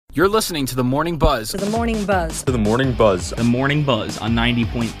You're listening to The Morning Buzz. The Morning Buzz. The Morning Buzz. The Morning Buzz on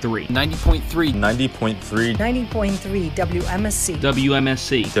 90.3. 90.3. 90.3. 90.3 WMSC.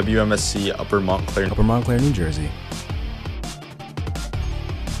 WMSC. WMSC Upper Montclair. Upper Montclair, New Jersey.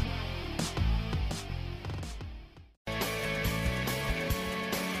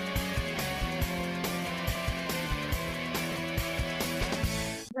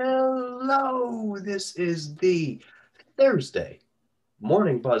 Hello, this is the Thursday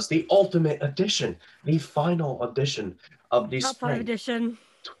Morning Buzz, the ultimate edition, the final edition of the Top 5 spring edition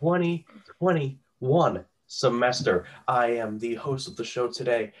 2021 semester. I am the host of the show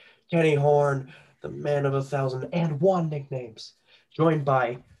today, Kenny Horn, the man of 1,001 nicknames, joined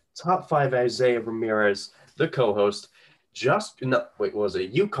by top 5 Isaias Ramirez, the co-host. What was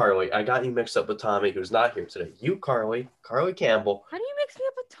it? You, Carly. I got you mixed up with Tommy, who's not here today. You, Carly Campbell. How do you mix me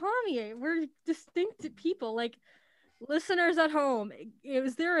up with Tommy? We're distinct people. Like, listeners at home,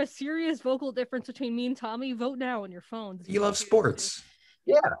 is there a serious vocal difference between me and Tommy? Vote now on your phones. You love sports.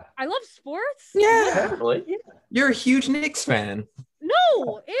 Yeah. I love sports? Yeah. Apparently. Yeah. You're a huge Knicks fan.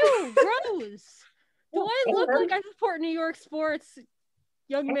 No! Ew, gross. Do I look like I support New York sports,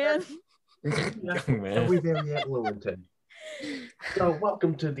 young man? Young man. We very at Lewington. So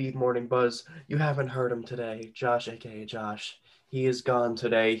welcome to the Morning Buzz. You haven't heard him today. Josh, aka Josh. He is gone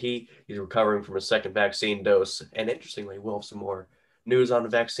today. He's recovering from a second vaccine dose. And interestingly, we'll have some more news on the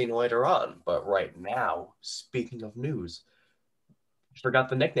vaccine later on. But right now, speaking of news, I forgot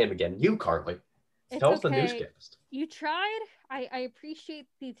the nickname again. You, Carly. Tell us the newscast. You tried. I appreciate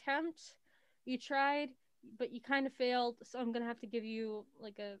the attempt. You tried, but you kind of failed. So I'm going to have to give you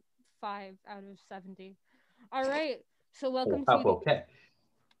like a 5 out of 70. All right. So welcome to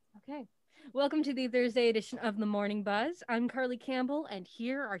Okay. Welcome to the Thursday edition of The Morning Buzz. I'm Carly Campbell, and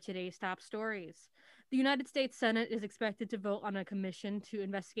here are today's top stories. The United States Senate is expected to vote on a commission to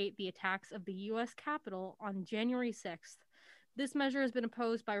investigate the attacks of the U.S. Capitol on January 6th. This measure has been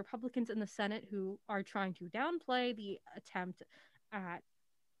opposed by Republicans in the Senate who are trying to downplay the attempt at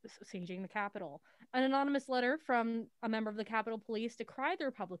sieging the Capitol. An anonymous letter from a member of the Capitol Police decried the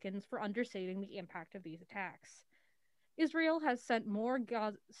Republicans for understating the impact of these attacks. Israel has sent more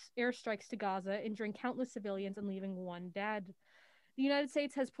airstrikes to Gaza, injuring countless civilians and leaving one dead. The United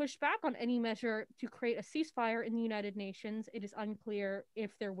States has pushed back on any measure to create a ceasefire in the United Nations. It is unclear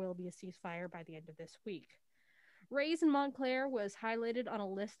if there will be a ceasefire by the end of this week. Ray's in Montclair was highlighted on a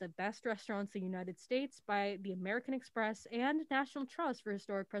list of best restaurants in the United States by the American Express and National Trust for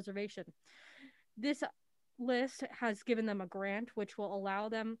Historic Preservation. This list has given them a grant which will allow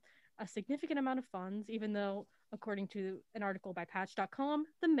them a significant amount of funds, even though, according to an article by Patch.com,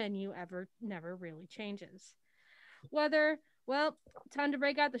 the menu never really changes. Weather, well, time to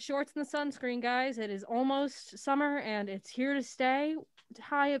break out the shorts and the sunscreen, guys. It is almost summer, and it's here to stay.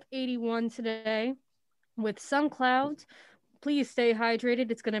 High of 81 today with some clouds. Please stay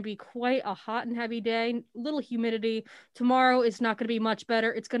hydrated. It's going to be quite a hot and heavy day. Little humidity. Tomorrow is not going to be much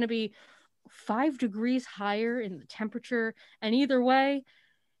better. It's going to be 5 degrees higher in the temperature, and either way,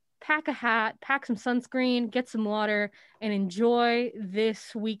 pack a hat, pack some sunscreen, get some water, and enjoy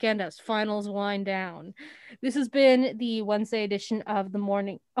this weekend as finals wind down. This has been the Wednesday edition of the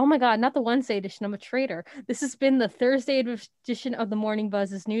morning. Oh my God, not the Wednesday edition. I'm a traitor. This has been the Thursday edition of the Morning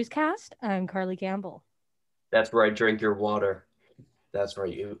Buzz's newscast. I'm Carly Campbell. That's right. Drink your water. That's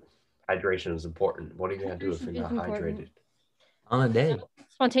right. Hydration is important. What are you going to do if you're not hydrated? On a day.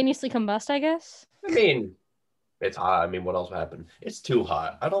 Spontaneously combust, I guess? I mean, it's hot. I mean, what else would happen? It's too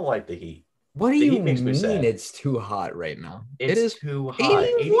hot. I don't like the heat. What do The you heat makes me mean sad. it's too hot right now? It is too hot.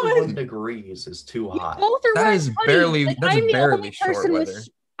 81 degrees is too hot. Both are That right, is buddy. barely Like, that's I'm the barely only short person weather.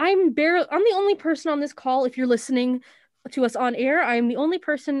 I'm the only person on this call. If you're listening to us on air, I'm the only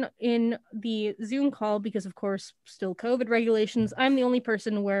person in the Zoom call because, of course, still COVID regulations. I'm the only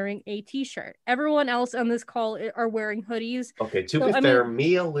person wearing a t-shirt. Everyone else on this call are wearing hoodies. Okay, to be fair,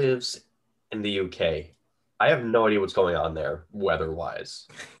 Mia lives in the UK. I have no idea what's going on there weather-wise,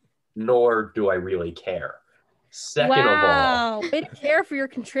 nor do I really care. Second of all, way to care for your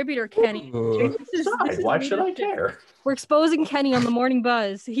contributor, Kenny. why should I care? We're exposing Kenny on the Morning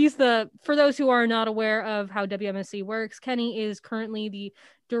Buzz. For those who are not aware of how WMSC works, Kenny is currently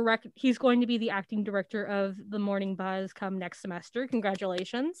he's going to be the acting director of the Morning Buzz come next semester.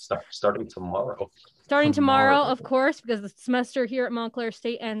 Congratulations. Starting tomorrow. Starting tomorrow, of course, because the semester here at Montclair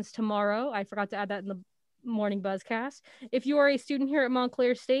State ends tomorrow. I forgot to add that in the Morning Buzzcast. If you are a student here at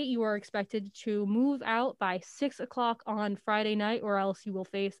Montclair State, you are expected to move out by 6 o'clock on Friday night, or else you will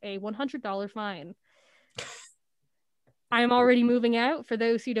face a $100 fine. I am already moving out. For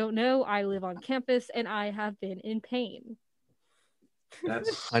those who don't know, I live on campus and I have been in pain.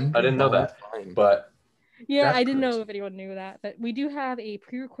 I didn't know that, fine. but Yeah, That's I didn't know crazy. if anyone knew that, but we do have a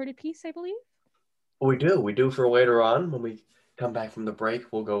pre-recorded piece, I believe. we do. We do for later on when we come back from the break.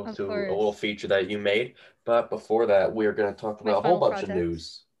 We'll go Of through a course. little feature that you made. But before that, we are going to talk My about a whole final bunch of project.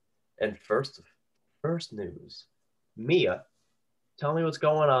 news. And first news. Mia, tell me what's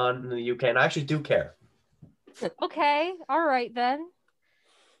going on in the UK. And I actually do care. Okay, all right then.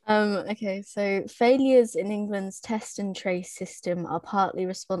 Okay, so failures in England's test and trace system are partly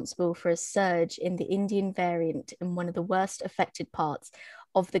responsible for a surge in the Indian variant in one of the worst affected parts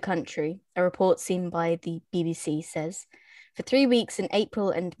of the country, a report seen by the BBC says. For 3 weeks in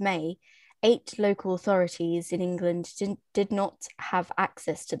April and May, 8 local authorities in England did not have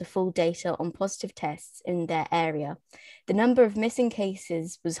access to the full data on positive tests in their area. The number of missing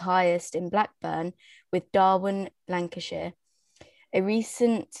cases was highest in Blackburn, with Darwin, Lancashire. A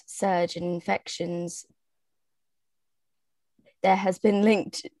recent surge in infections there has been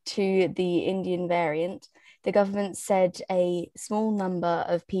linked to the Indian variant. The government said a small number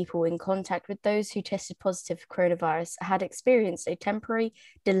of people in contact with those who tested positive for coronavirus had experienced a temporary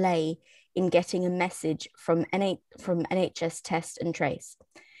delay in getting a message from NHS Test and Trace.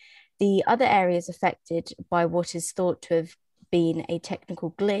 The other areas affected by what is thought to have been a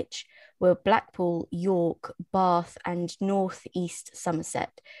technical glitch were Blackpool, York, Bath, and North East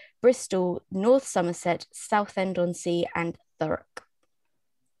Somerset, Bristol, North Somerset, Southend-on-Sea, and Thurrock.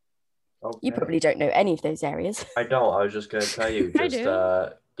 Okay. You probably don't know any of those areas. I don't. I was just going to tell you. I Just do.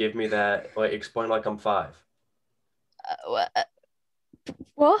 give me that. Like, explain like I'm 5.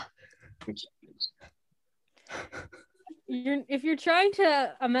 What? If you're trying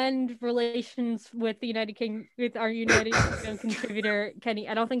to amend relations with the United Kingdom, with our United Kingdom contributor Kenny,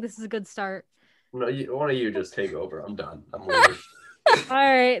 I don't think this is a good start. No, one of you just take over. I'm done. I'm leaving. All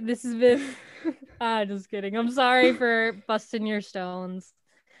right, this has been. Just kidding. I'm sorry for busting your stones.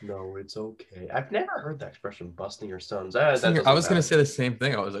 No, it's okay. I've never heard that expression, busting your stones. That I doesn't was gonna matter. say the same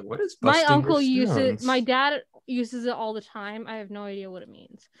thing. I was like, what is My busting uncle your uses it. stones? My dad uses it all the time. I have no idea what it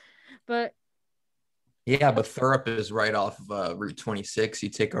means, but Yeah, but Thurrock is right off of Route 26. You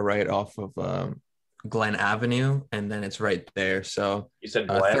take a right off of Glen Avenue, and then it's right there. So You said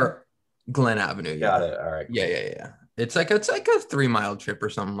Glenn? Glen Avenue. Yeah. Got it. All right. Yeah. It's like a 3-mile trip or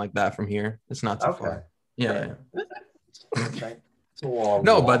something like that from here. It's not too Okay. far. Yeah. Okay. It's a long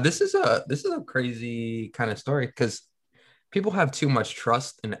No, walk. but this is a crazy kind of story because people have too much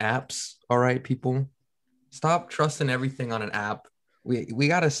trust in apps. All right, people, stop trusting everything on an app. We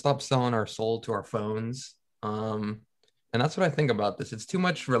got to stop selling our soul to our phones. And that's what I think about this. It's too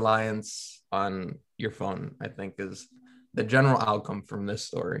much reliance on your phone, I think, is the general outcome from this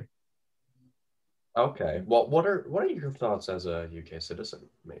story. Okay. Well, what are your thoughts as a UK citizen,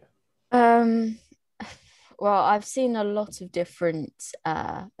 Mia? Well, I've seen a lot of different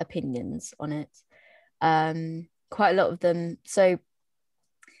opinions on it. Quite a lot of them. So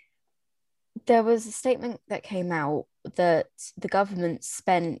there was a statement that came out that the government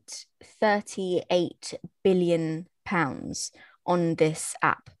spent £38 billion on this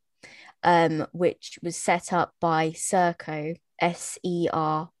app, which was set up by Serco,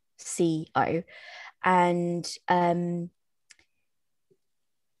 SERCO, and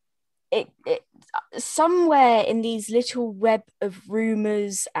it somewhere in these little web of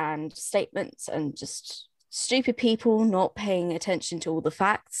rumors and statements and just stupid people not paying attention to all the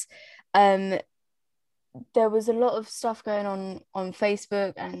facts, there was a lot of stuff going on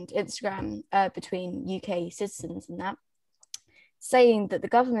Facebook and Instagram between UK citizens and that, saying that the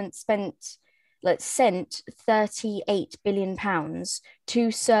government sent £38 billion to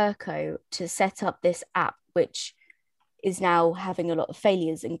Serco to set up this app, which is now having a lot of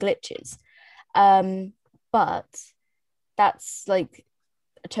failures and glitches. But that's like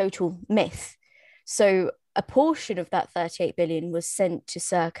a total myth. So a portion of that 38 billion was sent to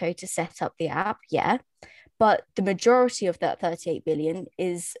Serco to set up the app, yeah. But the majority of that 38 billion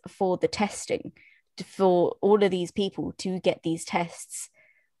is for the testing, for all of these people to get these tests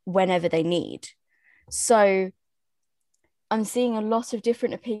whenever they need. So I'm seeing a lot of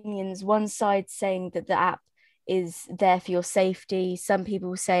different opinions. One side saying that the app is there for your safety. Some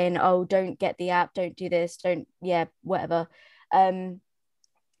people saying, oh, don't get the app, don't do this, whatever.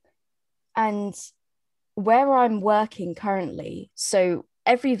 And where I'm working currently, so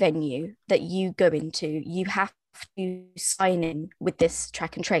every venue that you go into, you have to sign in with this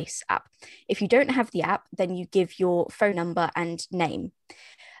track and trace app. If you don't have the app, then you give your phone number and name.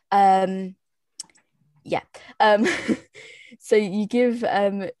 So you give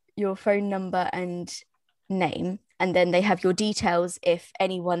your phone number and name, and then they have your details if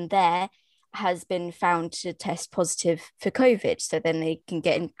anyone there has been found to test positive for COVID. So then they can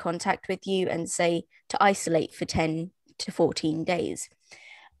get in contact with you and say to isolate for 10 to 14 days.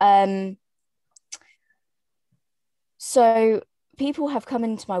 So people have come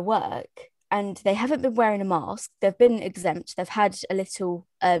into my work and they haven't been wearing a mask. They've been exempt. They've had a little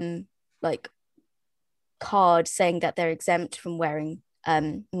like card saying that they're exempt from wearing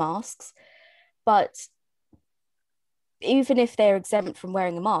masks. But even if they're exempt from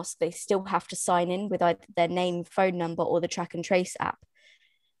wearing a mask, they still have to sign in with either their name, phone number, or the track and trace app.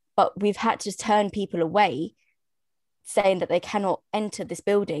 But we've had to turn people away, saying that they cannot enter this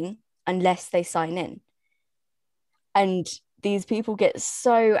building unless they sign in. And these people get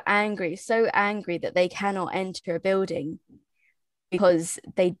so angry that they cannot enter a building because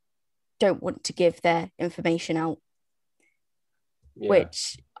they don't want to give their information out. Yeah.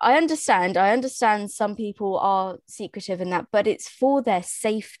 Which I understand some people are secretive in that, but it's for their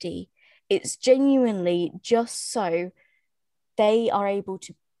safety. It's genuinely just so they are able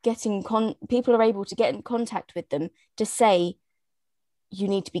to people are able to get in contact with them to say, you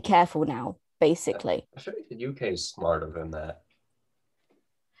need to be careful now, basically. I feel like the UK is smarter than that.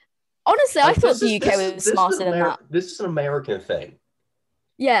 Honestly, I Like, thought the UK was smarter than that. This is an American thing.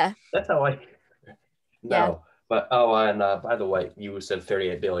 Yeah. That's how I. No, Yeah. but and by the way, you said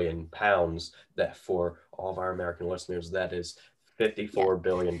 38 billion pounds. That for all of our American listeners, that is $54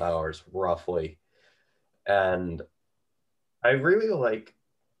 billion roughly. And I really like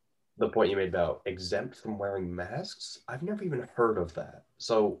the point you made about exempt from wearing masks. I've never even heard of that.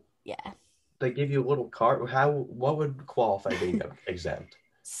 So Yeah. they give you a little card. What would qualify being exempt?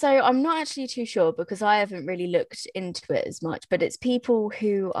 So I'm not actually too sure because I haven't really looked into it as much, but it's people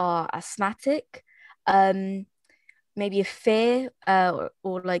who are asthmatic, maybe a fear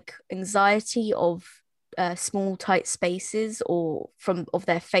or like anxiety of small tight spaces or of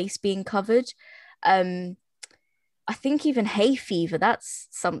their face being covered. I think even hay fever, that's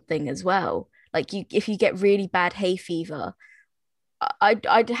something as well. Like if you get really bad hay fever,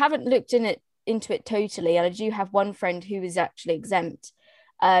 I haven't looked into it totally, and I do have one friend who is actually exempt.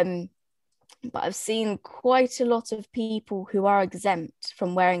 But I've seen quite a lot of people who are exempt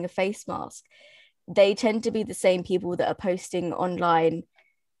from wearing a face mask. They tend to be the same people that are posting online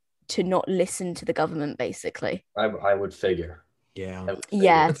to not listen to the government, basically. I would figure. Yeah.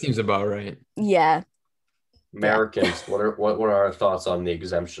 Yeah. That seems about right. Yeah. Americans, what are our thoughts on the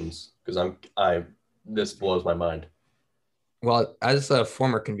exemptions? Because this blows my mind. Well, as a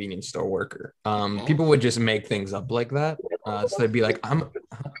former convenience store worker, people would just make things up like that. So they'd be like,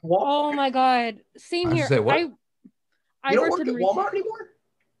 Oh my God. Same here. You don't work at Walmart anymore?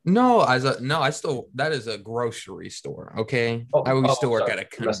 No, that is a grocery store. Okay. I used to work at a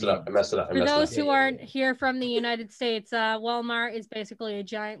convenience. I messed it up. For those who aren't here from the United States, Walmart is basically a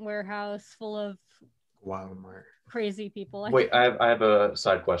giant warehouse full of Walmart. crazy people. Wait, I have a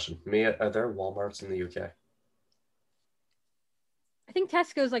side question. Mia, are there Walmarts in the UK? I think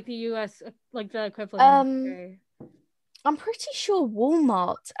Tesco's like the US, like the equivalent. I'm pretty sure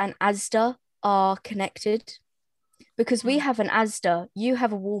Walmart and Asda are connected because we have an Asda, you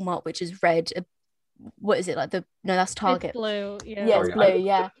have a Walmart which is red. What is it like? No, that's Target. It's blue. Yeah. Yeah, it's blue.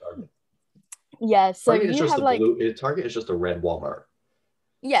 Yeah. Yeah. So Target is you just have like blue. Target is just a red Walmart.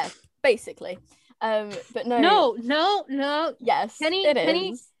 Yeah, basically. But no. No. Yes,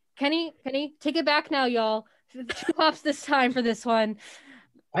 Kenny, take it back now, y'all. 2 pops this time for this one.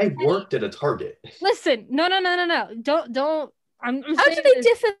 I worked at a Target. Listen, no. Don't. I'm How do they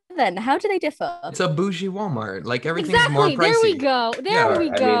differ then? How do they differ? It's a bougie Walmart. Like everything's more pricey. There we go. There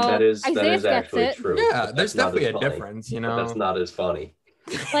we go. I mean, that is Isaias actually gets it. true. Yeah, there's definitely a difference, you know. But that's not as funny.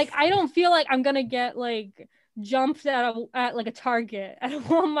 Like I don't feel like I'm gonna get like jumped at like a Target. At a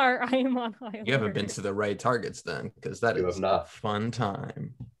Walmart, I am on high alert. You haven't been to the right Targets then, because that is a fun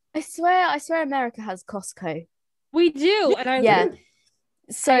time. I swear America has Costco. We do, and do.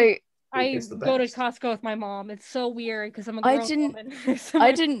 So I go to Costco with my mom. It's so weird because I'm a grown woman.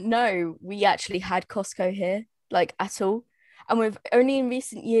 I didn't know we actually had Costco here, like at all. And we've only in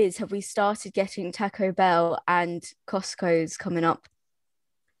recent years have we started getting Taco Bell and Costco's coming up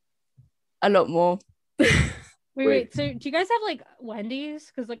a lot more. Wait. So do you guys have like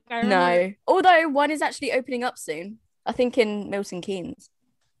Wendy's? Because like I remember... No, although one is actually opening up soon. I think in Milton Keynes.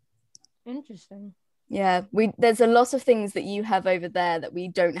 Interesting. Yeah, there's a lot of things that you have over there that we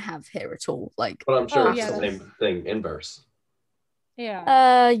don't have here at all. Like, but I'm sure it's the same thing inverse.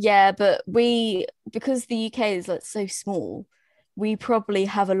 Yeah. Yeah, but because the UK is like so small, we probably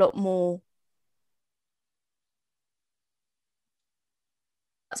have a lot more.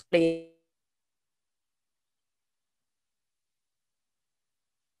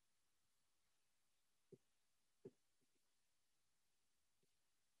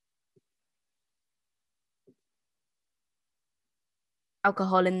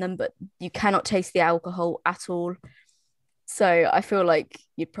 alcohol in them, but you cannot taste the alcohol at all. So I feel like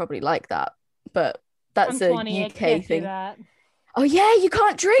you'd probably like that. But I'm that's a 20. I UK can't do thing. that. Oh yeah, you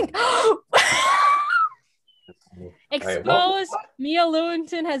can't drink. Exposed. well, Mia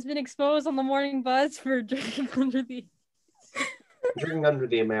Lewington has been exposed on the Morning Buzz for drinking under the. drinking under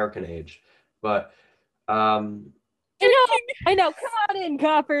the American age, but I know. Come on in,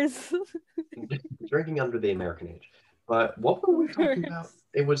 coppers. drinking under the American age. But what were we talking about?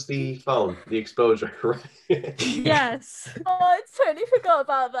 It was the phone, the exposure, right? Yes. Oh, I totally forgot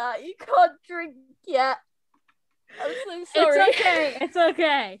about that. You can't drink yet. I'm so sorry. It's okay. It's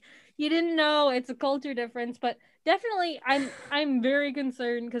okay. You didn't know it's a culture difference, but definitely I'm very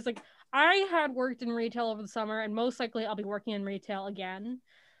concerned because like I had worked in retail over the summer and most likely I'll be working in retail again,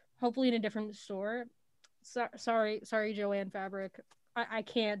 hopefully in a different store. Sorry, Joanne Fabric. I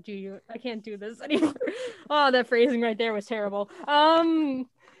can't do this anymore. Oh, that phrasing right there was terrible.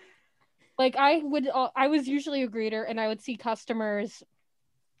 Like I was usually a greeter and I would see customers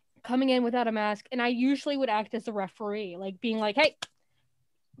coming in without a mask and I usually would act as a referee, like being like, hey,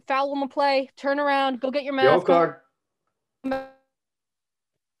 foul on the play, turn around, go get your mask. Card.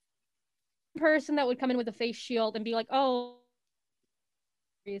 Person that would come in with a face shield and be like, oh,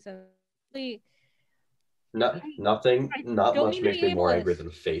 reason. Not much makes me more angry than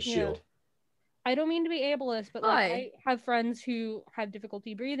a face shield. I don't mean to be ableist, but like I have friends who have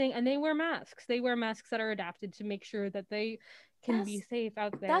difficulty breathing and they wear masks. They wear masks that are adapted to make sure that they can be safe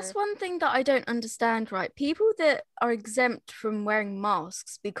out there. That's one thing that I don't understand, right? People that are exempt from wearing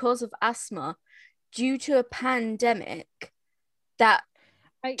masks because of asthma due to a pandemic that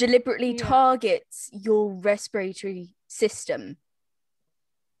deliberately targets your respiratory system,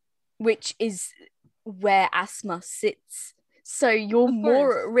 which is where asthma sits. So you're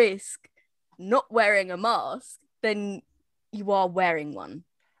more at risk not wearing a mask than you are wearing one.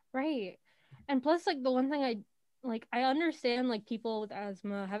 Right. And plus, like, the one thing I understand, like, people with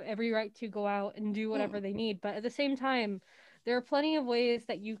asthma have every right to go out and do whatever they need. But at the same time, there are plenty of ways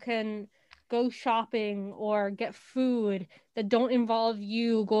that you can go shopping or get food that don't involve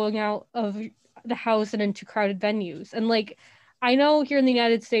you going out of the house and into crowded venues. And, like, I know here in the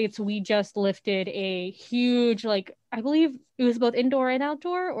United States, we just lifted a huge, like, I believe it was both indoor and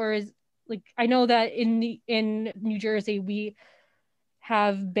outdoor, or is, like, I know that in New Jersey, we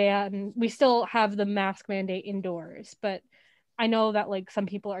still have the mask mandate indoors, but I know that like some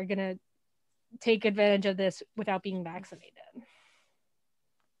people are gonna take advantage of this without being vaccinated.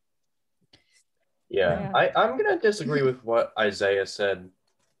 Yeah. I'm gonna disagree with what Isaiah said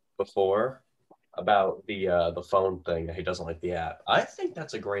before about the phone thing. He doesn't like the app. I think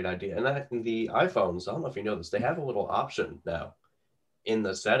that's a great idea. And the iPhones, I don't know if you know this, they have a little option now in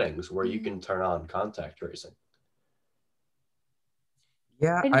the settings where you can turn on contact tracing.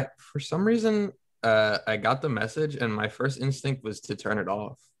 Yeah, for some reason, I got the message and my first instinct was to turn it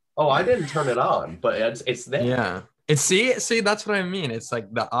off. Oh, I didn't turn it on, but it's there. Yeah. See, that's what I mean. It's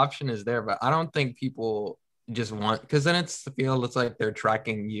like the option is there, but I don't think people just want, because then it's like they're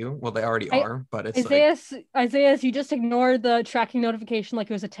tracking you. Well, they already are, but it's Isaias, you just ignored the tracking notification like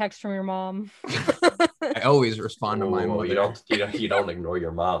it was a text from your mom. I always respond to my mother. You don't ignore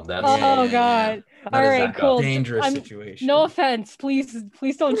your mom. That's God. All right, cool. Dangerous situation. No offense. Please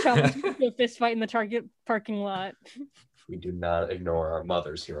don't challenge me to a fist fight in the Target parking lot. We do not ignore our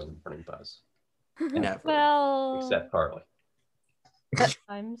mothers here on the Morning Buzz. Never. Well, except Carly. At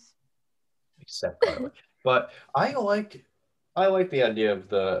times. Except Carly. But I like the idea of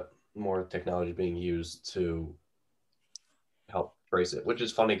the more technology being used to help trace it, which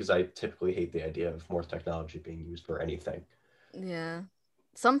is funny because I typically hate the idea of more technology being used for anything. Yeah.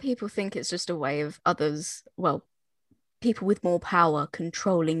 Some people think it's just a way of others, well, people with more power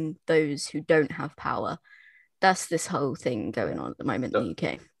controlling those who don't have power. That's this whole thing going on at the moment in the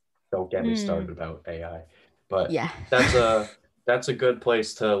UK. Don't get me started about AI. But yeah, that's a good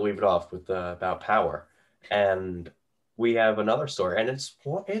place to leave it off with about power. And we have another story, and it's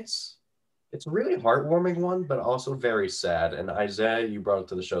a really heartwarming one, but also very sad. And Isaiah, you brought it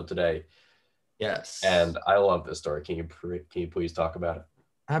to the show today. Yes. And I love this story. Can you please talk about it?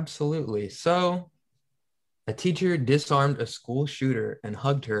 Absolutely. So, a teacher disarmed a school shooter and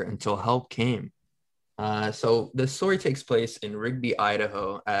hugged her until help came. So the story takes place in Rigby,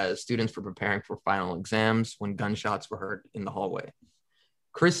 Idaho, as students were preparing for final exams when gunshots were heard in the hallway.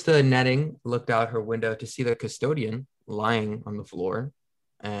 Krista Netting looked out her window to see the custodian lying on the floor,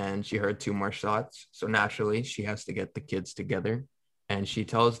 and she heard 2 more shots. So naturally, she has to get the kids together, and she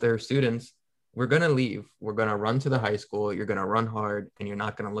tells their students, "We're going to leave. We're going to run to the high school. You're going to run hard, and you're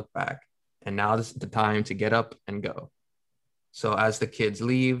not going to look back. And now this is the time to get up and go." So as the kids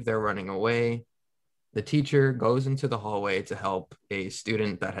leave, they're running away. The teacher goes into the hallway to help a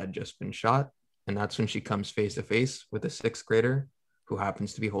student that had just been shot. And that's when she comes face to face with a sixth grader who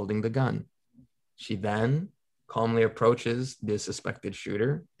happens to be holding the gun. She then calmly approaches the suspected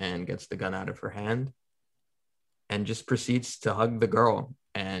shooter and gets the gun out of her hand and just proceeds to hug the girl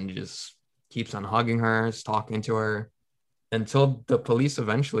and just keeps on hugging her, talking to her until the police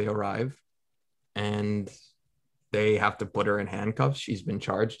eventually arrive and they have to put her in handcuffs. She's been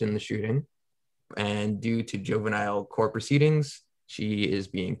charged in the shooting. And due to juvenile court proceedings, she is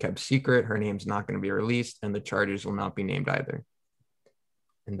being kept secret. Her name's not going to be released, and the charges will not be named either.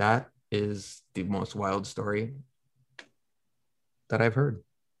 And that is the most wild story that I've heard.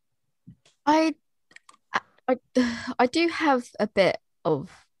 I do have a bit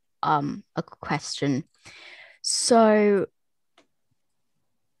of a question. So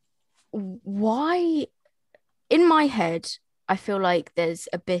why, in my head, I feel like there's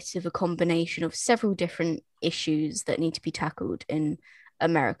a bit of a combination of several different issues that need to be tackled in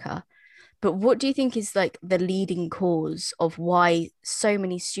America. But what do you think is like the leading cause of why so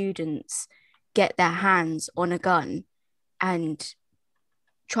many students get their hands on a gun and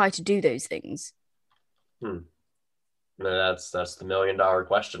try to do those things? That's the $1 million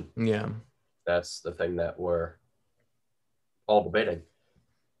question. Yeah. That's the thing that we're all debating.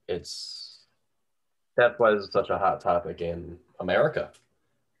 That's why this is such a hot topic in America.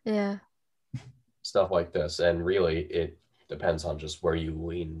 Yeah. Stuff like this. And really, it depends on just where you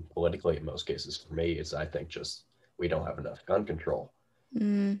lean politically in most cases. For me, is I think just we don't have enough gun control.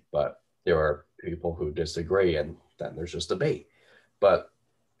 But there are people who disagree, and then there's just debate. But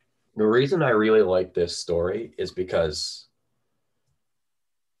the reason I really like this story is because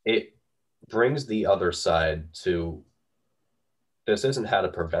it brings the other side to this isn't how to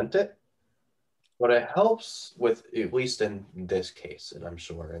prevent it, but it helps with, at least in this case, and I'm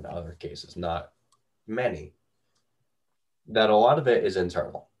sure in other cases, not many, that a lot of it is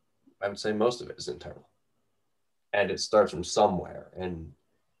internal. I would say most of it is internal. And it starts from somewhere, and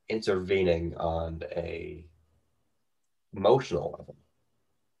intervening on a emotional level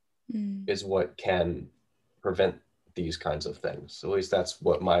is what can prevent these kinds of things. At least that's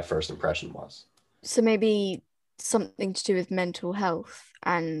what my first impression was. So maybe something to do with mental health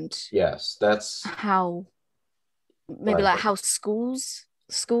and yes, that's how maybe like how schools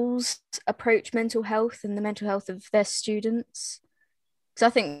approach mental health and the mental health of their students. Because I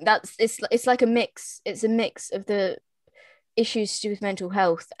think it's like a mix. It's a mix of the issues to do with mental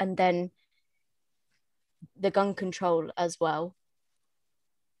health and then the gun control as well.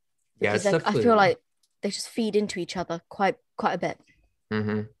 Yeah, because I feel like they just feed into each other quite a bit.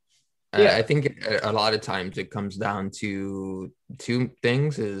 Mm-hmm. Yeah. I think a lot of times it comes down to two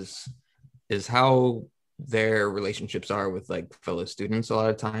things: is how their relationships are with like fellow students. A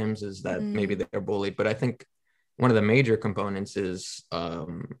lot of times is that maybe they're bullied, but I think one of the major components is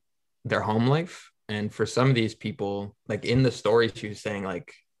their home life. And for some of these people, like in the story, she was saying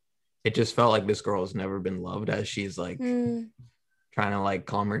like it just felt like this girl has never been loved, as she's like trying to like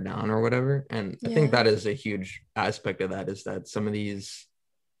calm her down or whatever. And I think that is a huge aspect of that, is that some of these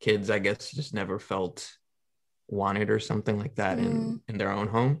kids, I guess, just never felt wanted or something like that in their own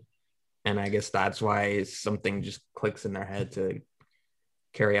home. And I guess that's why something just clicks in their head to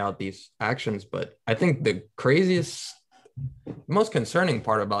carry out these actions. But I think the most concerning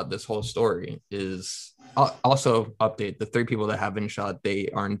part about this whole story is also update the 3 people that have been shot. They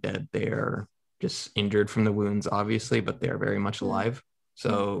aren't dead. They are just injured from the wounds, obviously, but they are very much alive.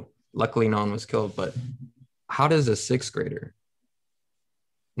 So luckily no one was killed. But how does a 6th grader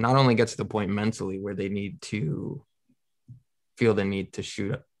not only get to the point mentally where they need to feel the need to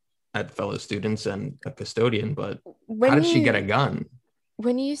shoot at fellow students and a custodian, but how did she get a gun?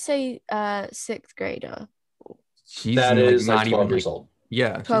 When you say 6th grader, she's that is not 12 even years old.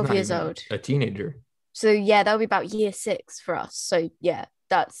 Yeah, 12 she's not years even old. a teenager. So yeah, that would be about year 6 for us. So yeah,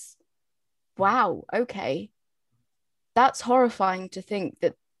 that's wow. Okay, that's horrifying to think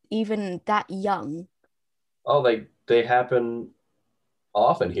that even that young. Oh, they happen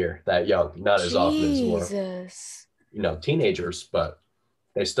often here that young, not as often as more, Jesus. teenagers, but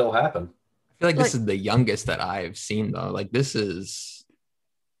they still happen. I feel like this is the youngest that I've seen though. Like this is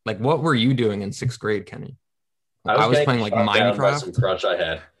like, what were you doing in 6th grade, Kenny? I was playing like Minecraft. By Minecraft. some crutch I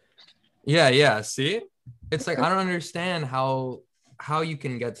had. Yeah. See, it's like I don't understand how you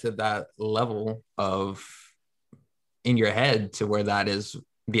can get to that level of in your head to where that is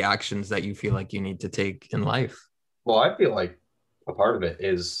the actions that you feel like you need to take in life. Well, I feel like a part of it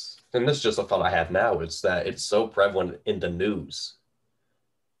is, and this is just a thought I have now, is that it's so prevalent in the news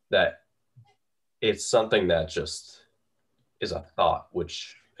that it's something that just is a thought,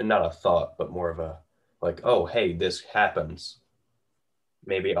 which, and not a thought, but more of a like, oh, hey, this happens.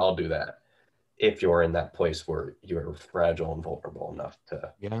 Maybe I'll do that. If you're in that place where you're fragile and vulnerable enough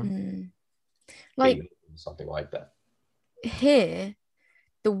to Yeah. Like be something like that. here,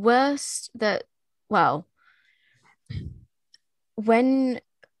 the worst that, well, when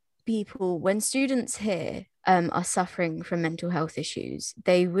students here are suffering from mental health issues,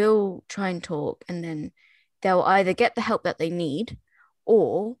 they will try and talk, and then they'll either get the help that they need,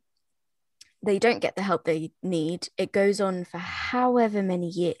 or they don't get the help they need. It goes on for however many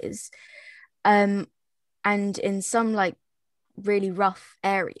years. And in some like really rough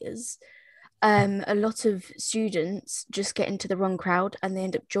areas, a lot of students just get into the wrong crowd and they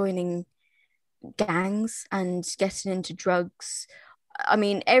end up joining gangs and getting into drugs. I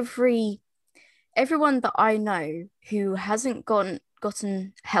mean, everyone that I know who hasn't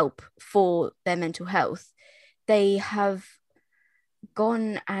gotten help for their mental health, they have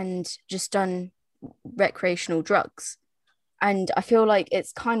gone and just done recreational drugs. And I feel like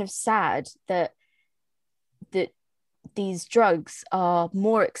it's kind of sad that these drugs are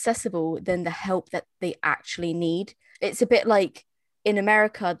more accessible than the help that they actually need. It's a bit like in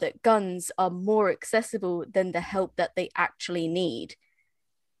America that guns are more accessible than the help that they actually need.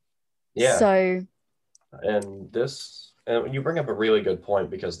 Yeah. So, and you bring up a really good point,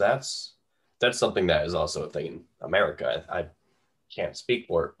 because that's something that is also a thing in America. I can't speak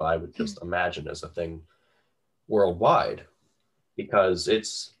for it, but I would just imagine as a thing worldwide, because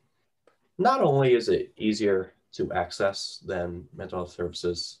it's not only is it easier to access than mental health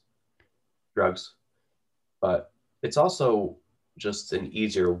services, drugs, but it's also just an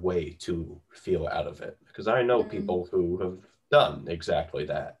easier way to feel out of it. Because I know people who have done exactly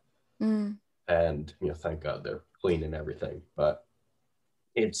that. And, thank God they're clean and everything, but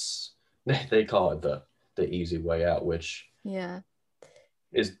they call it the easy way out, which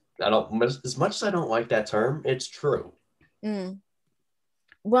is, as much as I don't like that term, it's true.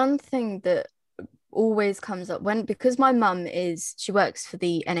 One thing that always comes up because my mum she works for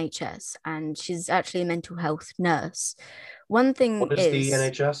the NHS and she's actually a mental health nurse. One thing what is the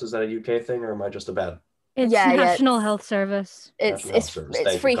NHS? Is that a UK thing, or am I just a bad? It's National Health Service. It's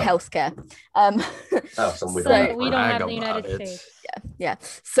free healthcare. We don't have the United States. Yeah.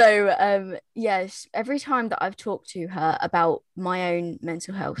 So every time that I've talked to her about my own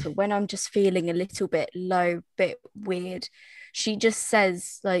mental health, or when I'm just feeling a little bit low, bit weird, she just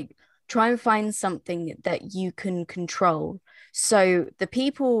says, like, try and find something that you can control. So there's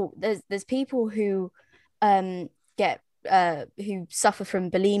people who who suffer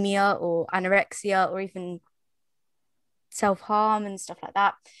from bulimia or anorexia or even self-harm and stuff like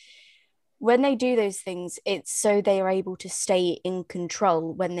that. When they do those things, it's so they are able to stay in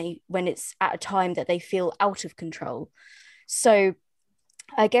control when it's at a time that they feel out of control. So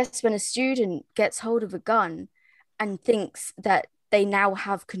I guess when a student gets hold of a gun and thinks that they now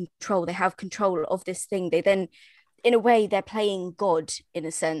have control of this thing, they then, in a way, they're playing God in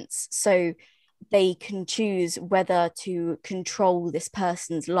a sense. So they can choose whether to control this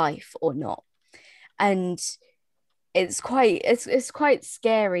person's life or not. And it's quite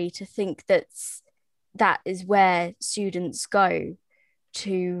scary to think that is where students go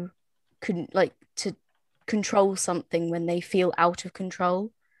to control something when they feel out of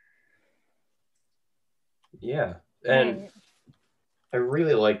control. Yeah. And I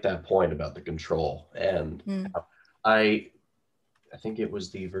really like that point about the control. And I think it was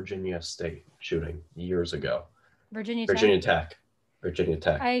the Virginia State shooting years ago. Virginia Tech.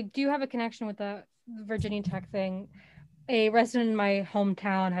 I do have a connection with the Virginia Tech thing. A resident in my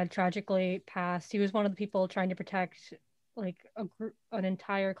hometown had tragically passed. He was one of the people trying to protect an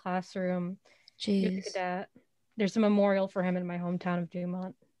entire classroom. He was a cadet. There's a memorial for him in my hometown of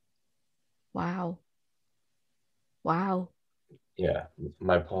Dumont. Wow. Yeah,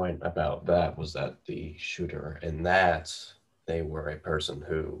 my point about that was that the shooter in that, they were a person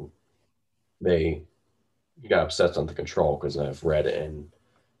who they got obsessed on the control, because I've read in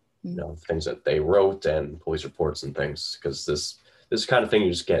things that they wrote and police reports and things, because this kind of thing you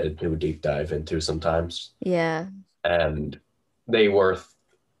just get into a deep dive into sometimes. Yeah. And they were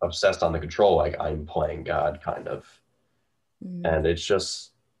obsessed on the control, like I'm playing God kind of. And it's just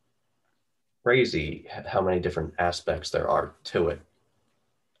crazy how many different aspects there are to it.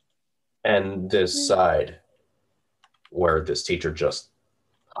 And this side where this teacher just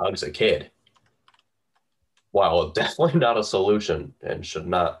hugs a kid, while definitely not a solution and should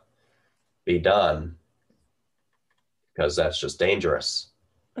not be done, because that's just dangerous.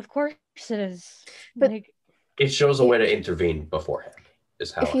 Of course it is. But it shows a way to intervene beforehand.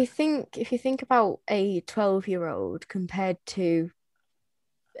 is how If you think about a 12-year-old compared to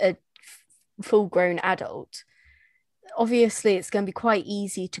a full-grown adult, obviously it's going to be quite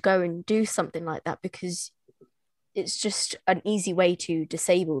easy to go and do something like that because it's just an easy way to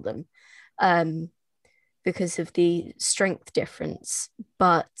disable them, because of the strength difference.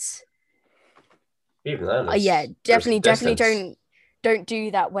 But even then, yeah, there's definitely distance. don't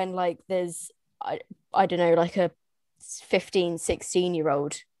do that when like there's I don't know, like a 15,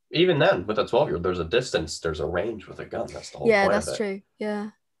 16-year-old. Even then, with a 12-year-old, there's a distance, there's a range with a gun. That's the whole Yeah, point of that's it. true. Yeah.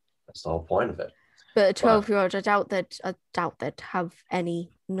 That's the whole point of it. But a 12-year-old, I doubt they'd have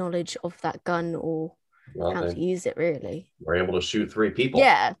any knowledge of that gun or how to use it, really. We're able to shoot 3 people.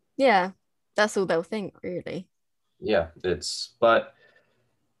 Yeah. That's all they'll think, really. Yeah, but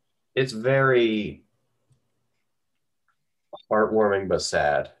it's very heartwarming but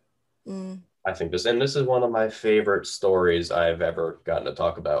sad. I think this is one of my favorite stories I've ever gotten to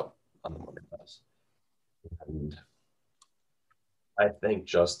talk about on the Morning Buzz. And I think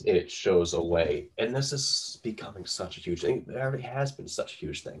just it shows a way, and this is becoming such a huge thing. It already has been such a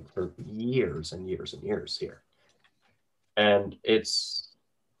huge thing for years and years and years here. And it's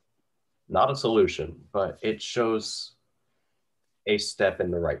not a solution, but it shows a step in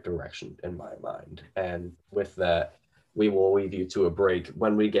the right direction in my mind. And with that, we will leave you to a break.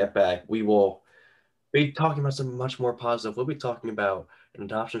 When we get back, we will be talking about something much more positive. We'll be talking about an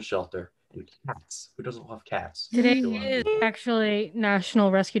adoption shelter and cats. Who doesn't love cats? Today is actually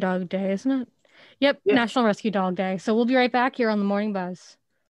National Rescue Dog Day, isn't it? Yep, Yeah. National Rescue Dog Day. So we'll be right back here on the Morning Buzz.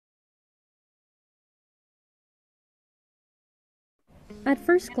 At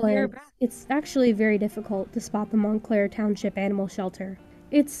first glance, it's actually very difficult to spot the Montclair Township Animal Shelter.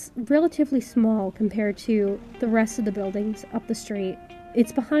 It's relatively small compared to the rest of the buildings up the street.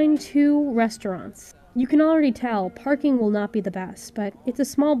 It's behind 2 restaurants. You can already tell parking will not be the best, but it's a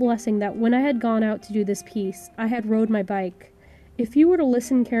small blessing that when I had gone out to do this piece, I had rode my bike. If you were to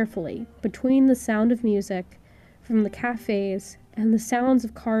listen carefully, between the sound of music from the cafes and the sounds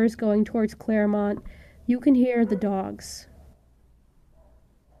of cars going towards Claremont, you can hear the dogs.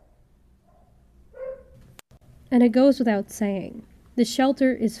 And it goes without saying, the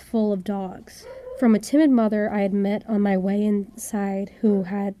shelter is full of dogs. From a timid mother I had met on my way inside who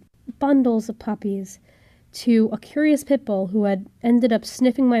had bundles of puppies, to a curious pit bull who had ended up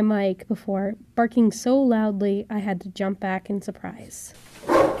sniffing my mic before barking so loudly I had to jump back in surprise.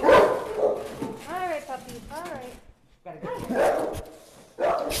 All right, puppy, all right.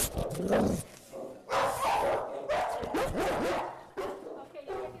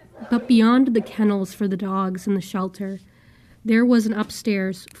 But beyond the kennels for the dogs in the shelter, there was an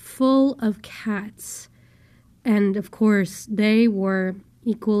upstairs full of cats. And of course, they were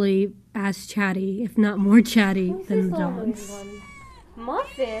equally as chatty, if not more chatty, than the dogs.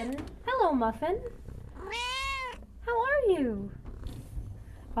 Muffin? Hello, Muffin. How are you?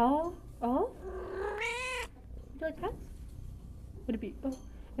 Oh? You like pets? Would it be? Oh,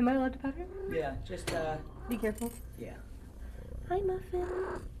 am I allowed to pet her? Yeah, just Be careful. yeah. Hi, Muffin.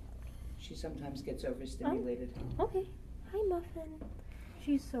 She sometimes gets overstimulated. Okay. Hi, Muffin.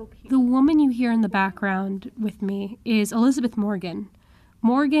 She's so cute. The woman you hear in the background with me is Elizabeth Morgan.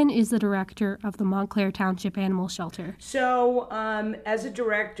 Morgan is the director of the Montclair Township Animal Shelter. So, as a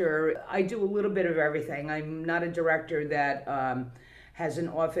director, I do a little bit of everything. I'm not a director that has an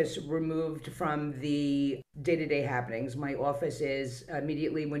office removed from the day-to-day happenings. My office is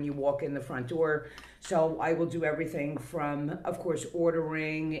immediately when you walk in the front door. So I will do everything from, of course,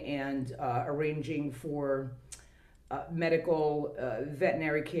 ordering and arranging for medical,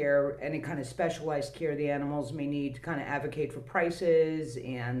 veterinary care, any kind of specialized care the animals may need, to kind of advocate for prices,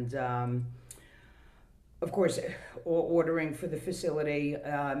 and of course, ordering for the facility,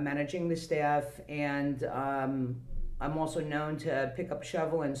 managing the staff, and I'm also known to pick up a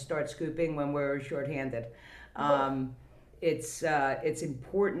shovel and start scooping when we're shorthanded. It's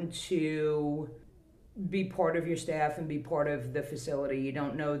important to be part of your staff and be part of the facility. You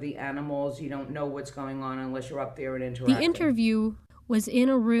don't know the animals, you don't know what's going on unless you're up there and interacting. The interview was in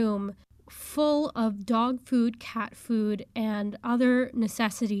a room full of dog food, cat food, and other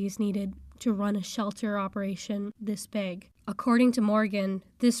necessities needed to run a shelter operation this big. According to Morgan,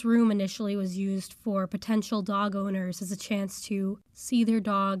 this room initially was used for potential dog owners as a chance to see their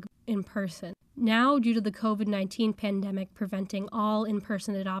dog in person. Now, due to the COVID-19 pandemic preventing all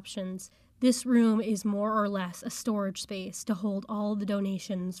in-person adoptions, this room is more or less a storage space to hold all the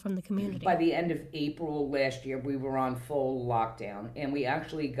donations from the community. By the end of April last year, we were on full lockdown, and we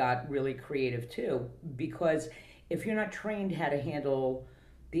actually got really creative too, because if you're not trained how to handle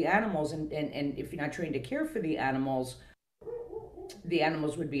the animals, and if you're not trained to care for the animals, the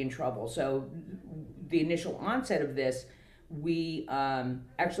animals would be in trouble. So the initial onset of this, we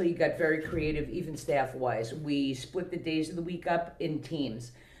actually got very creative, even staff-wise. We split the days of the week up in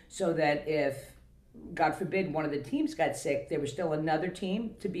teams so that if, God forbid, one of the teams got sick, there was still another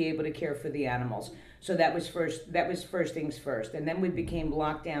team to be able to care for the animals. So that was first things first. And then we became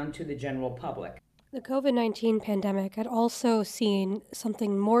locked down to the general public. The COVID-19 pandemic had also seen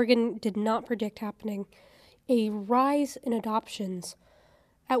something Morgan did not predict happening, a rise in adoptions.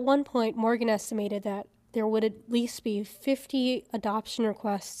 At one point, Morgan estimated that there would at least be 50 adoption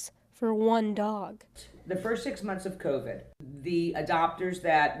requests for one dog. The first 6 months of COVID, the adopters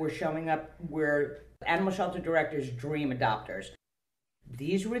that were showing up were animal shelter directors' dream adopters.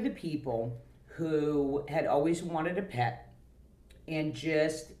 These were the people who had always wanted a pet and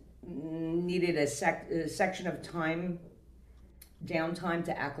just needed a section of downtime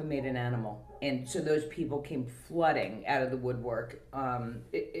to acclimate an animal. And so those people came flooding out of the woodwork.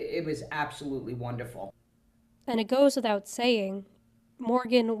 It was absolutely wonderful. And it goes without saying,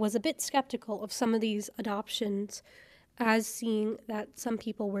 Morgan was a bit skeptical of some of these adoptions, as seeing that some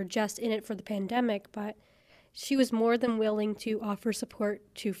people were just in it for the pandemic, but she was more than willing to offer support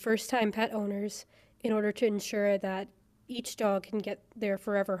to first-time pet owners in order to ensure that each dog can get their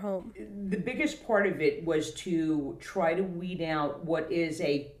forever home. The biggest part of it was to try to weed out what is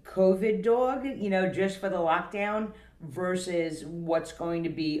a COVID dog, just for the lockdown, versus what's going to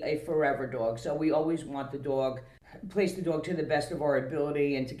be a forever dog. So we always want place the dog to the best of our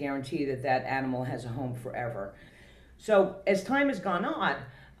ability and to guarantee that that animal has a home forever. So as time has gone on,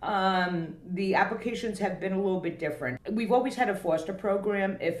 the applications have been a little bit different. We've always had a foster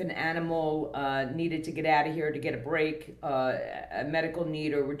program if an animal needed to get out of here to get a break, a medical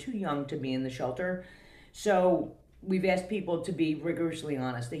need, or were too young to be in the shelter. So we've asked people to be rigorously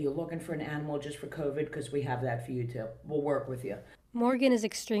honest. Are you looking for an animal just for COVID? Because we have that for you too. We'll work with you. Morgan is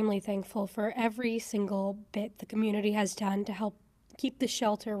extremely thankful for every single bit the community has done to help keep the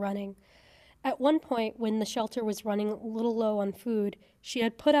shelter running. At one point, when the shelter was running a little low on food, she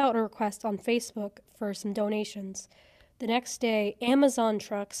had put out a request on Facebook for some donations. The next day, Amazon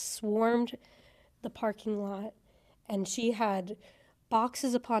trucks swarmed the parking lot, and she had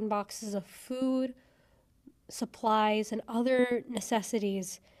boxes upon boxes of food, supplies, and other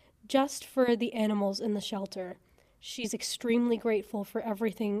necessities just for the animals in the shelter. She's extremely grateful for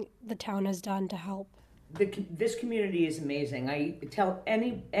everything the town has done to help. This community is amazing. I tell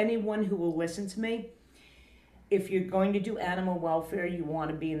anyone who will listen to me, if you're going to do animal welfare, you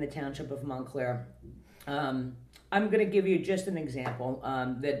want to be in the township of Montclair. I'm going to give you just an example.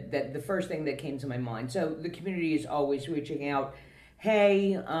 That the first thing that came to my mind. So the community is always reaching out.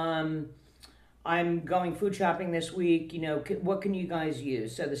 Hey, I'm going food shopping this week. What can you guys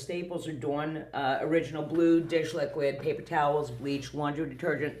use? So the staples are Dawn, Original Blue, dish liquid, paper towels, bleach, laundry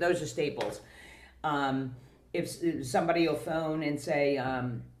detergent. Those are staples. If somebody will phone and say,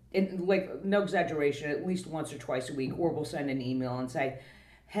 no exaggeration, at least once or twice a week, or we'll send an email and say,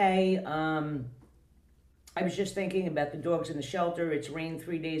 hey, I was just thinking about the dogs in the shelter. It's rained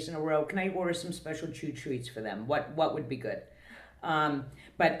 3 days in a row. Can I order some special chew treats for them? What would be good?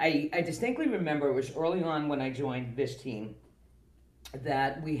 But I distinctly remember it was early on when I joined this team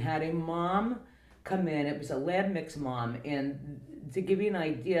that we had a mom come in. It was a lab mix mom, and to give you an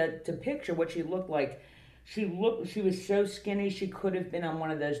idea, to picture what she looked like, she was so skinny she could have been on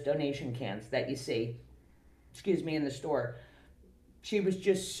one of those donation cans that you see, in the store. She was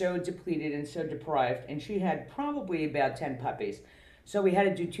just so depleted and so deprived, and she had probably about 10 puppies. So we had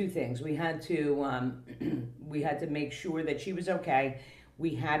to do two things. We had to make sure that she was okay.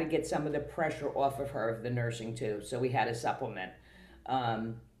 We had to get some of the pressure off of her of the nursing too. So we had a supplement.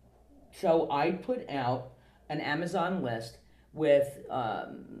 So I put out an Amazon list with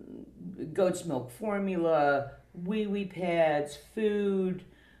goat's milk formula, wee pads, food,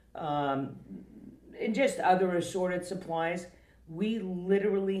 and just other assorted supplies. We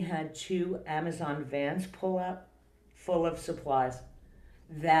literally had 2 Amazon vans pull up full of supplies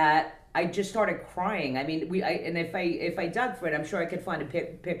that I just started crying. I mean, if I dug for it, I'm sure I could find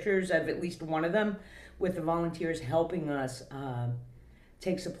pictures of at least one of them with the volunteers helping us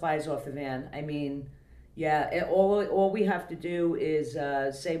take supplies off the van. I mean, yeah, all we have to do is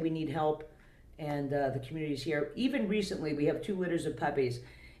say we need help, and the community's here. Even recently, we have 2 litters of puppies,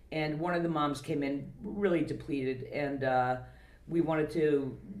 and one of the moms came in really depleted, and we wanted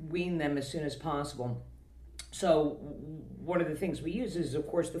to wean them as soon as possible. So one of the things we use is, of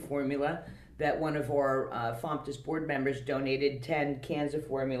course, the formula that one of our FOMPTUS board members donated 10 cans of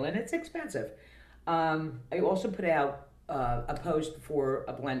formula, and it's expensive. I also put out a post for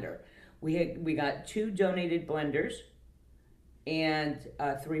a blender. We got 2 donated blenders, and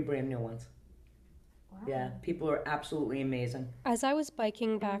 3 brand new ones. Wow. Yeah, people are absolutely amazing. As I was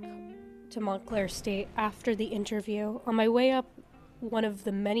biking back to Montclair State after the interview, on my way up one of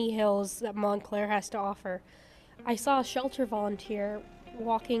the many hills that Montclair has to offer, I saw a shelter volunteer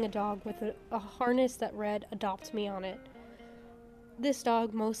walking a dog with a harness that read "Adopt Me" on it. This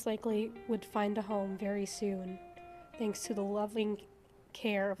dog most likely would find a home very soon, thanks to the loving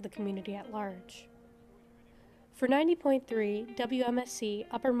care of the community at large. For 90.3 WMSC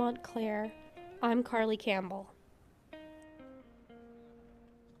Upper Montclair, I'm Carly Campbell.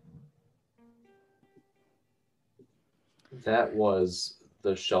 That was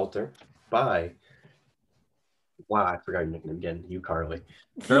The Shelter by, wow, I forgot your nickname again. You, Carly.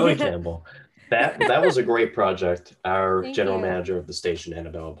 Carly Campbell. That was a great project. Our Thank general you. manager of the station,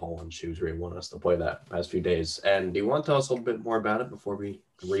 Annabella Poland, she was really wanting us to play that past few days. And do you want to tell us a little bit more about it before we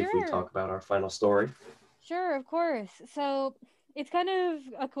briefly Sure. talk about our final story? Sure, of course. So it's kind of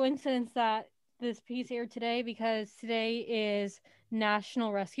a coincidence that this piece aired today because today is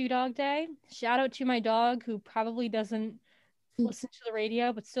National Rescue Dog Day. Shout out to my dog who probably doesn't listen to the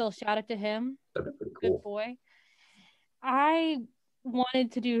radio, but still shout out to him. That'd be pretty Good cool. boy. I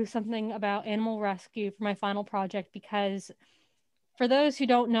wanted to do something about animal rescue for my final project because for those who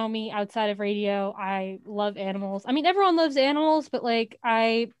don't know me outside of radio, I love animals. I mean, everyone loves animals, but like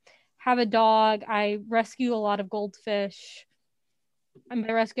I have a dog. I rescue a lot of goldfish. And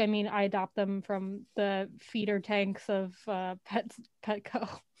by rescue, I mean I adopt them from the feeder tanks of Petco.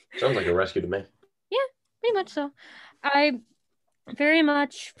 Sounds like a rescue to me. Yeah, pretty much so. I very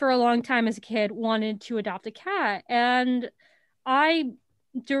much for a long time as a kid wanted to adopt a cat, and I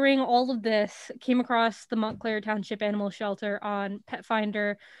during all of this came across the Montclair Township Animal Shelter on Pet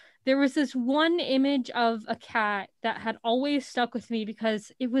Finder. There was this one image of a cat that had always stuck with me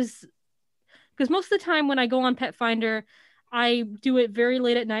because most of the time when I go on Pet Finder, I do it very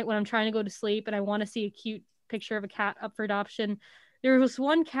late at night when I'm trying to go to sleep and I want to see a cute picture of a cat up for adoption. There was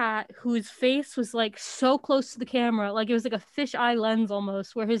one cat whose face was like so close to the camera, like it was like a fisheye lens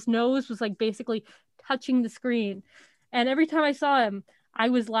almost, where his nose was like basically touching the screen. And every time I saw him, I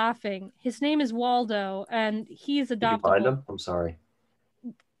was laughing. His name is Waldo, and he's Did you adoptable. find him? I'm sorry.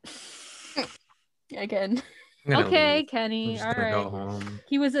 Again. I'm gonna Okay, leave. I'm Kenny. just All gonna go right. home.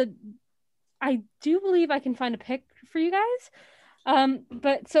 He was I do believe I can find a pic for you guys.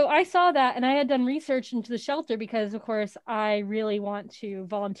 But so I saw that and I had done research into the shelter because of course I really want to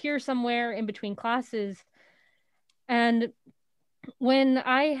volunteer somewhere in between classes. And when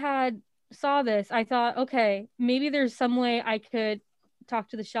I had saw this, I thought, okay, maybe there's some way I could talk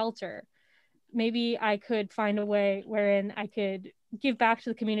to the shelter. Maybe I could find a way wherein I could give back to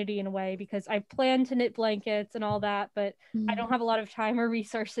the community in a way because I plan to knit blankets and all that, but I don't have a lot of time or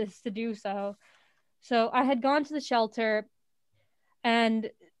resources to do so. So I had gone to the shelter and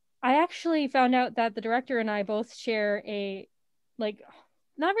I actually found out that the director and I both share a, like,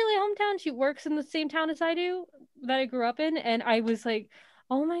 not really a hometown. She works in the same town as I do that I grew up in. And I was like,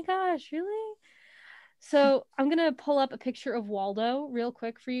 oh my gosh, really? So I'm going to pull up a picture of Waldo real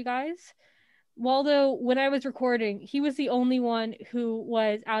quick for you guys. Waldo, when I was recording, he was the only one who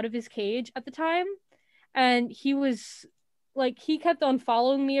was out of his cage at the time. And he was like, he kept on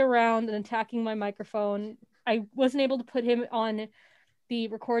following me around and attacking my microphone. I wasn't able to put him on the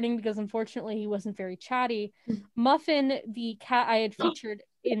recording because unfortunately he wasn't very chatty. Muffin, the cat I had featured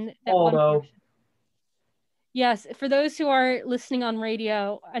in that one portion. Yes, for those who are listening on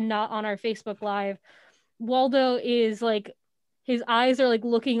radio and not on our Facebook Live, Waldo is like, his eyes are like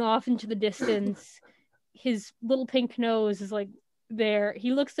looking off into the distance. His little pink nose is like there.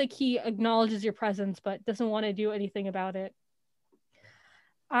 He looks like he acknowledges your presence, but doesn't want to do anything about it.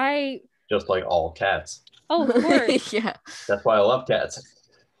 Just like all cats. Oh, of course. Yeah. That's why I love cats.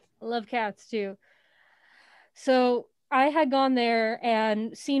 I love cats too. So I had gone there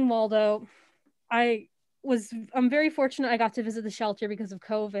and seen Waldo. I'm very fortunate I got to visit the shelter because of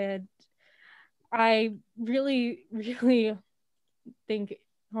COVID. I really, really think,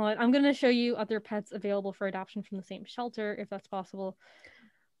 hold on, I'm going to show you other pets available for adoption from the same shelter, if that's possible.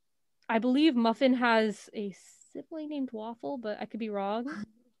 I believe Muffin has a sibling named Waffle, but I could be wrong.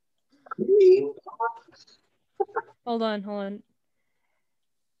 Hold on.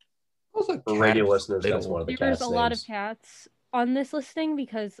 For radio listeners, that's one of the There's cats' a lot of names. cats on this listing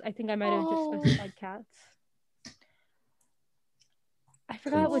because I think I might have just specified cats. I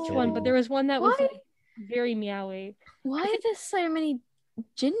forgot which one, but there was one that was like very meowy. Why are there so many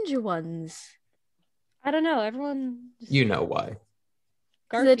ginger ones? I don't know. Everyone just... You know why.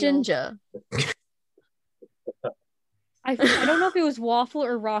 They're ginger. I don't know if it was Waffle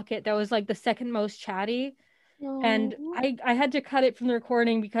or Rocket that was like the second most chatty. And I had to cut it from the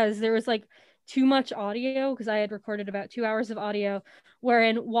recording because there was like too much audio, because I had recorded about 2 hours of audio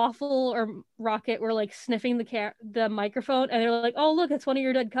wherein Waffle or Rocket were like sniffing the microphone, and they're like, oh look, it's one of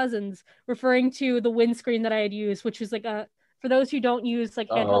your dead cousins, referring to the windscreen that I had used, which was like for those who don't use like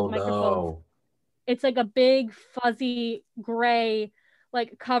handheld microphones, it's like a big fuzzy gray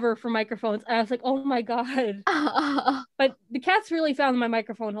like cover for microphones. And I was like, oh my god. But the cats really found my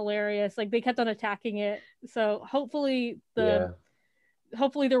microphone hilarious. Like they kept on attacking it. So hopefully there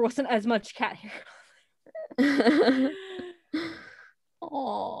wasn't as much cat hair.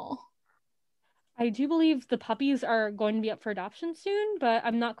 Oh. I do believe the puppies are going to be up for adoption soon, but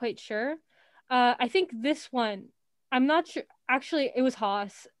I'm not quite sure. I think this one, I'm not sure. Actually, it was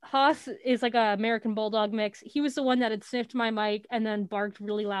Haas. Haas is like an American Bulldog mix. He was the one that had sniffed my mic and then barked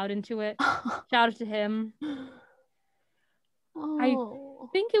really loud into it. Shout out to him. I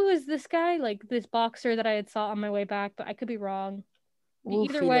think it was this guy, like this boxer that I had saw on my way back, but I could be wrong.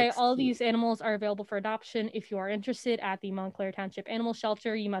 Either way, all these animals are available for adoption. If you are interested at the Montclair Township Animal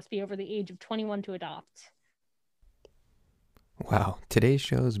Shelter, you must be over the age of 21 to adopt. Wow, today's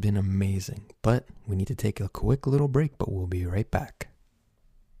show has been amazing, but we need to take a quick little break, but we'll be right back.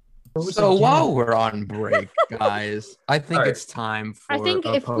 So while we're on break, guys, I think it's time for I think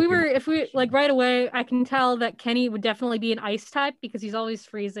if we like right away, I can tell that Kenny would definitely be an ice type because he's always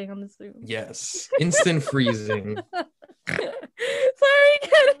freezing on the Zoom. Yes, instant freezing. Sorry,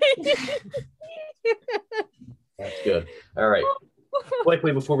 Kenny. That's good. All right.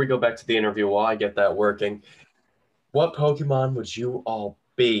 Quickly, before we go back to the interview, while I get that working, what Pokemon would you all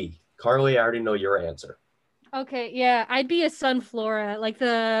be? Carly, I already know your answer. Okay, yeah, I'd be a Sunflora, like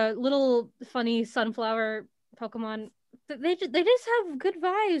the little funny sunflower Pokemon. They just have good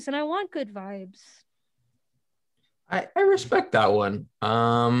vibes, and I want good vibes. I respect that one.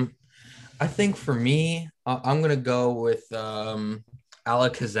 I think for me, I'm gonna go with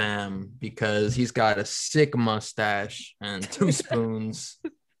Alakazam because he's got a sick mustache and 2 spoons.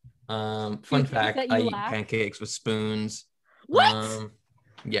 Fun fact, I eat pancakes with spoons. What?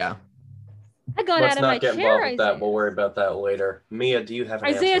 Yeah. I got Let's out of not my get chair, involved with that. We'll worry about that later. Mia, do you have an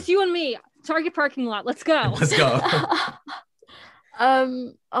Isaias, answer? you and me. Target parking lot. Let's go. Let's go.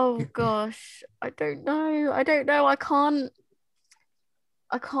 Oh gosh. I don't know. I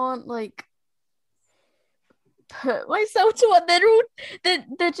can't like put myself to one.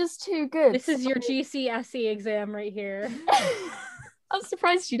 They're just too good. This is your GCSE exam right here. I'm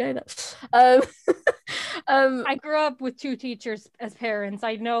surprised you know that. I grew up with 2 teachers as parents.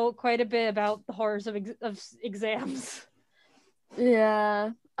 I know quite a bit about the horrors of exams. Yeah.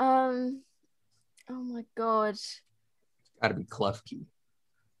 Oh my god. Gotta be Klefki.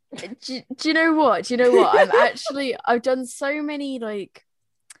 Do you know what? I've done so many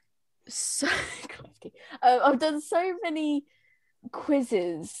I've done so many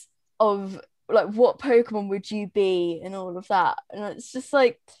quizzes of like what Pokemon would you be and all of that, and it's just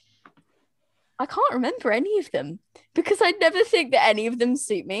like I can't remember any of them because I never think that any of them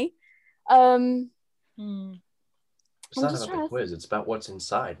suit me. It's not about the quiz, it's about what's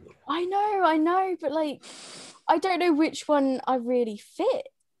inside me. I know, but like I don't know which one I really fit.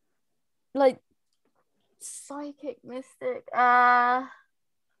 Like psychic, mystic, I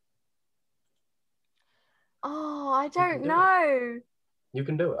don't know. You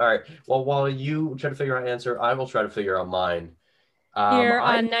can do it. All right. Well, while you try to figure out an answer, I will try to figure out mine. Here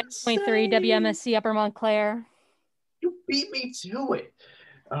on 9.3 WMSC Upper Montclair. You beat me to it.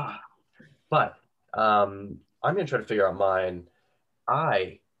 But I'm gonna try to figure out mine.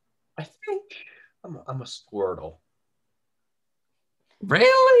 I think I'm a Squirtle.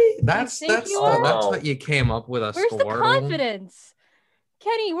 Really? That's what you came up with, a Where's Squirtle? the confidence?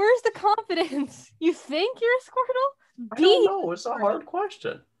 Kenny, where's the confidence? You think you're a Squirtle? I don't know. It's a hard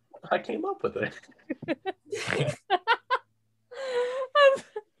question. I came up with it.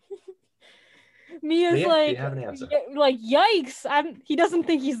 Mia's Mia, like, do you have an answer? Like, yikes! He doesn't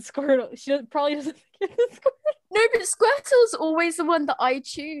think he's a Squirtle. She probably doesn't think he's a Squirtle. No, but Squirtle's always the one that I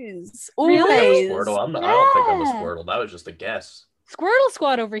choose. Really? Always. Squirtle. I don't think I'm a Squirtle. That was just a guess. Squirtle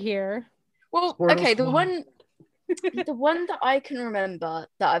Squad over here. Well, Squirtle okay, the Squad. one that I can remember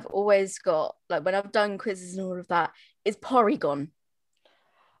that I've always got, like when I've done quizzes and all of that, is Porygon.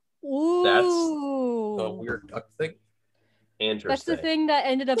 Ooh. That's the weird duck thing. Interesting. That's the thing that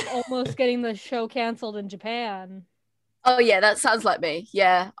ended up almost getting the show canceled in Japan. Oh yeah, that sounds like me.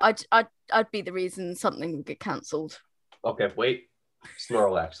 Yeah, I'd be the reason something would get cancelled. Okay, wait.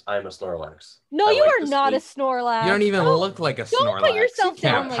 Snorlax. I'm a Snorlax. No, I you like are to not sleep. a Snorlax. You don't even look like a Snorlax. Don't put yourself You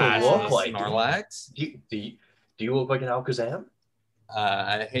can't down like pass that. as a Snorlax. Do you look like an Alakazam?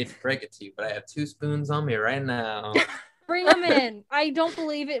 I hate to break it to you, but I have 2 spoons on me right now. Bring them in. I don't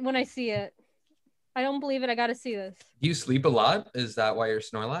believe it when I see it. I don't believe it. I got to see this. Do you sleep a lot? Is that why you're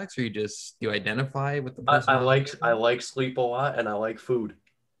Snorlax, or you identify with the person? I like sleep a lot, and I like food.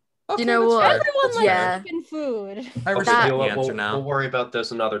 Do you know what? Everyone likes Yeah. fucking food. I respect you know the what? answer now. We'll worry about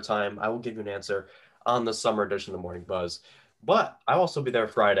this another time. I will give you an answer on the summer edition of the Morning Buzz. But I'll also be there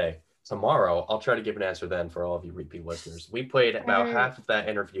Friday. Tomorrow, I'll try to give an answer then for all of you repeat listeners. We played about half of that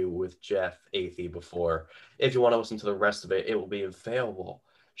interview with Jeff Athey before. If you want to listen to the rest of it, it will be available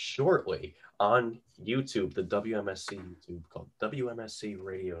shortly on YouTube, the WMSC YouTube called WMSC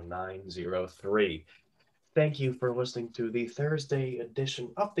Radio 903. Thank you for listening to the Thursday edition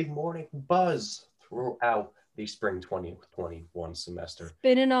of the Morning Buzz throughout the spring 2021 semester. It's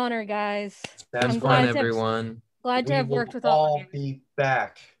been an honor, guys. That's fun, everyone. Glad to have worked with all of you. Be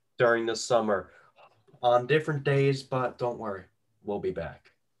back during the summer on different days, but don't worry, we'll be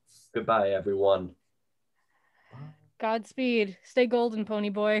back. Goodbye, everyone. Godspeed. Stay golden, pony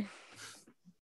boy.